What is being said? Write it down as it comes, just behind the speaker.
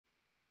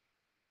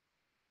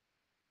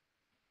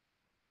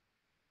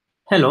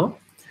Hello.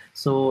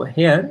 So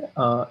here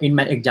in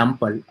my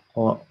example,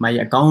 my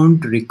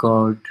account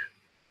record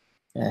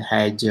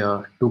has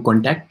two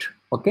contact.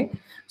 Okay.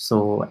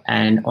 So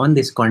and on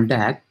this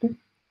contact,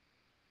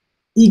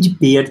 each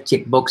pair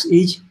checkbox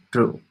is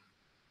true.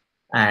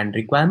 And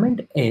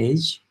requirement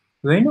is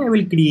when I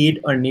will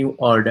create a new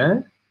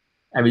order,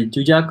 I will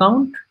choose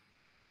account,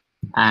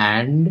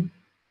 and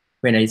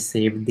when I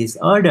save this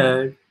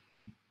order,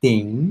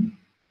 then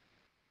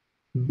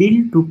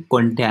bill to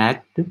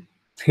contact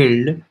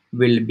field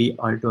will be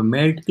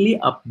automatically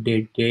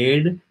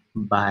updated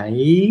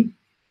by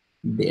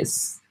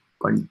this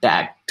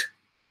contact.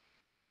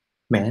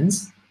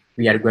 Means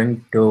we are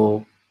going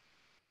to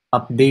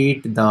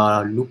update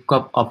the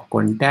lookup of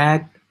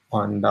contact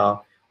on the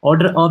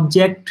order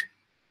object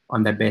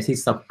on the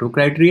basis of two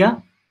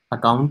criteria,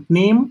 account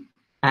name,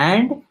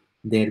 and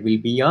there will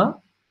be a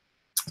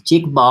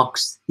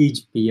checkbox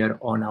each pair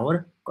on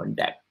our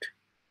contact.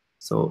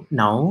 So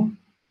now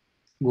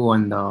go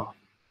on the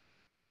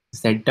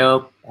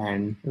setup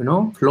and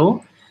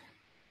flow.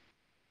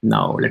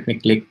 Now let me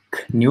click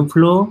new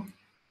flow,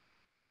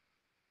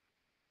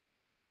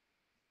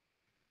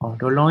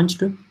 auto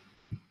launched.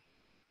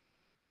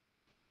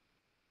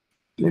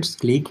 Let's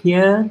click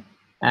here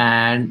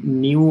and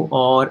new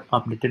or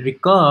updated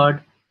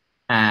record,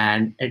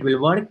 and it will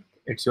work.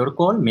 It's your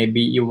call. Maybe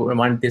you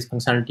want this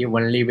functionality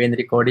only when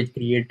record is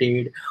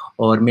created,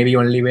 or maybe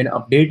only when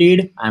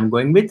updated. I'm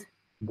going with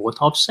both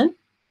option.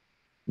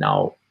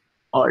 Now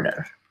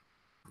order.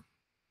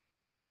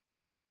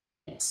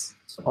 Yes.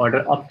 So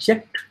order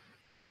object.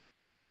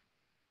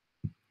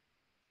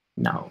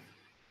 Now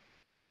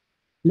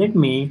let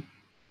me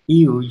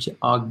use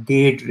a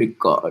get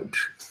record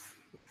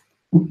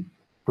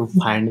to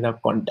find the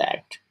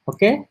contact.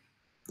 Okay.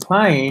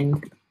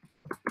 Find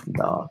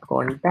the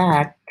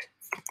contact.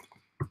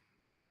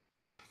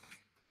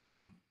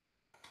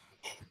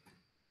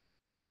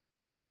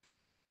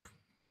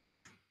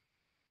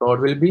 What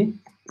will be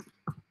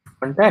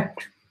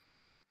contact?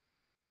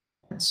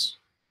 Yes.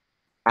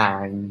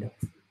 And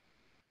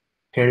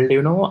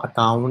field,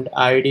 account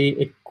ID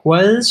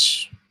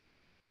equals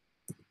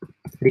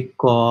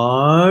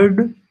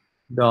record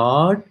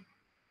dot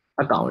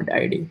account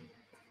ID.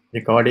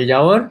 Record is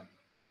our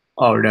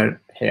order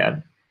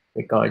here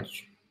because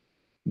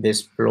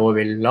this flow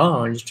will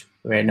launched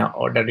when an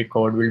order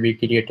record will be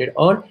created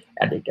or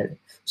edited.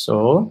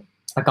 So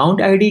account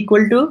ID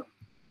equal to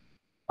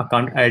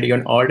account ID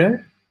on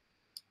order,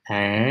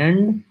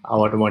 and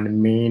our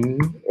one main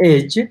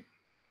is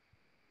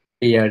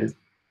here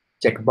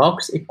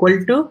checkbox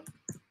equal to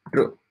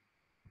true.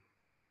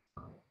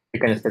 You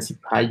can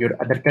specify your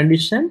other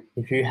condition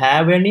if you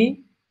have any.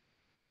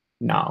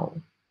 Now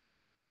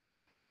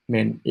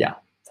yeah,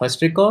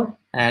 first record,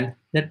 and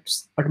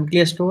that's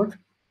automatically stored.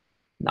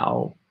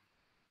 Now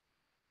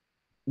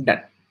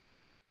done.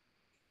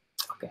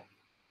 Okay,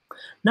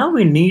 now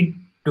we need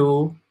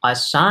to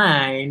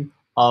assign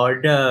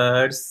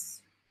orders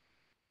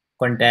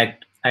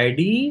contact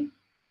ID,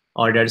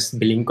 orders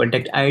billing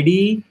contact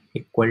ID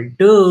equal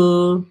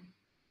to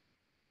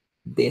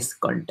this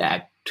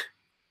contact,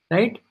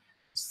 right?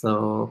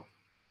 So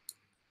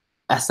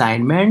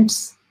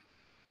assignments,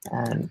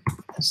 and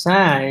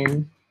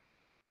assign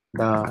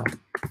the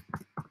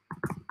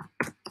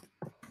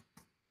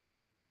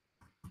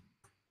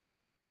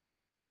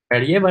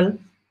variable.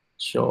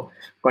 So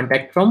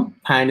contact from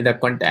find the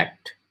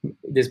contact.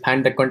 This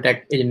find the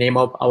contact is name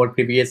of our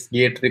previous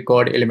get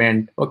record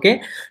element.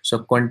 Okay, so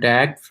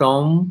contact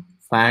from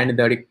find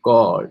the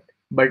record,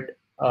 but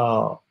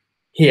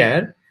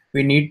here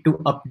we need to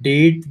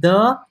update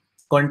the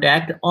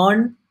contact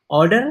on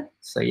order.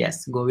 So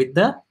yes, go with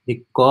the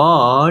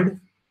record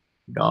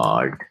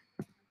dot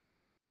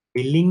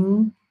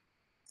billing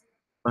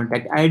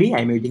contact ID.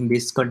 I'm using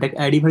this contact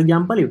ID, for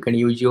example. You can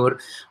use your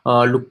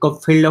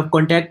lookup field of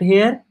contact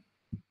here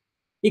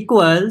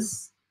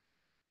equals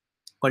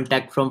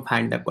contact from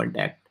find the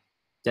contact.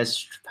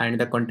 Just find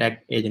the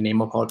contact is the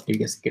name of our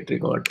previous get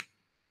record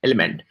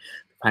element.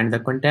 Find the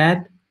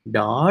contact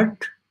dot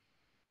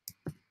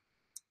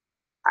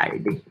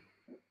ID,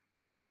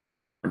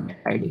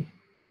 contact ID,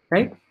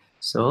 right?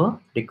 So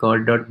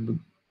record dot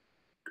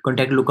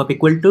contact lookup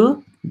equal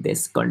to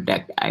this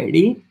contact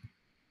ID.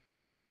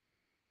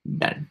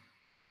 Done.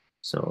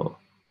 So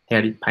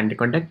here you find the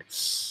contact.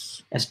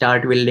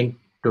 Start will link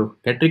to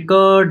get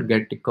record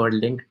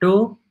link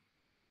to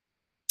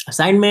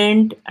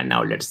assignment, and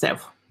now let's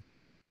save.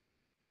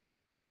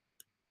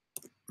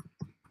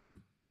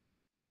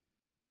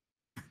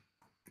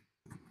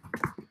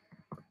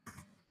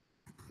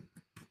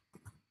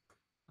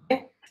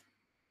 Okay,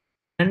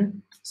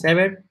 and save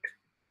it.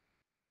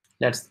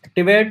 Let's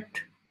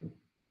activate.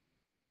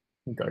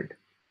 Good.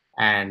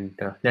 And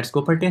let's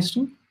go for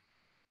testing.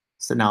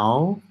 So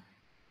now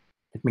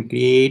let me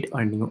create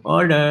a new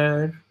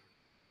order.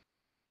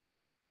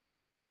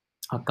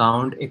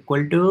 Account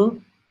equal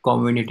to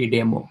community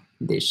demo.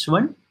 This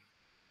one.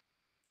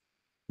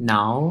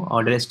 Now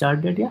order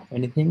started. Yeah.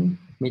 Anything?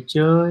 Let me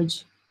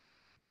choose.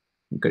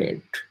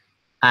 Great.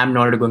 I'm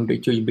not going to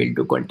choose bill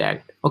to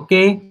contact.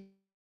 Okay.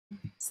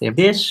 Save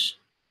this,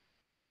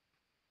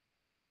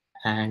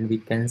 and we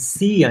can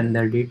see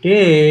under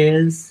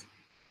details,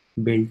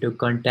 build to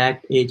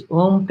contact is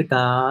Om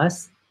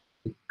Prakash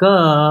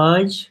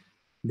because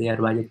there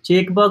was a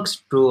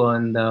checkbox true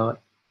on the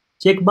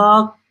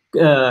checkbox,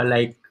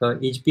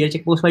 each peer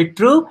checkbox was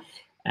true,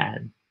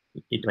 and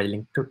it was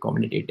linked to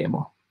community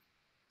demo.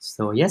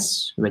 So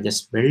yes, we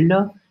just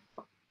build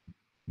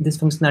this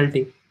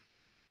functionality.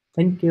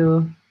 Thank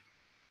you.